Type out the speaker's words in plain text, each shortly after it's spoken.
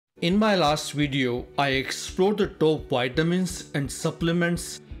In my last video, I explored the top vitamins and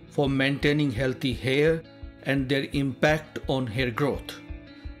supplements for maintaining healthy hair and their impact on hair growth.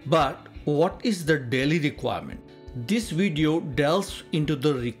 But what is the daily requirement? This video delves into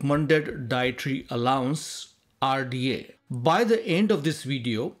the Recommended Dietary Allowance (RDA). By the end of this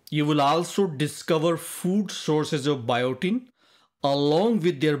video, you will also discover food sources of biotin along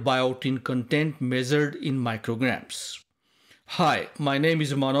with their biotin content measured in micrograms. Hi, my name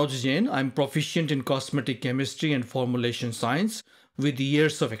is Manoj Jain. I'm proficient in cosmetic chemistry and formulation science with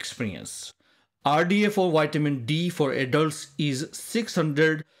years of experience. RDA for vitamin D for adults is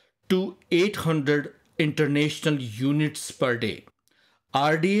 600 to 800 international units per day.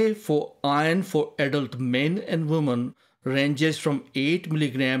 RDA for iron for adult men and women ranges from 8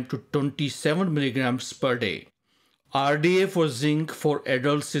 mg to 27 mg per day. RDA for zinc for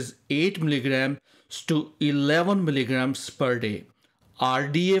adults is 8 mg to 11 mg per day.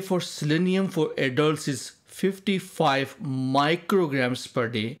 RDA for selenium for adults is 55 micrograms per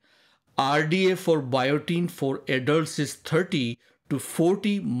day. RDA for biotin for adults is 30 to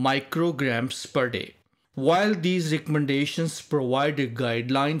 40 micrograms per day. While these recommendations provide a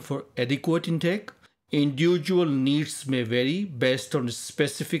guideline for adequate intake, individual needs may vary based on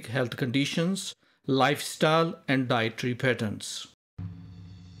specific health conditions, lifestyle, and dietary patterns.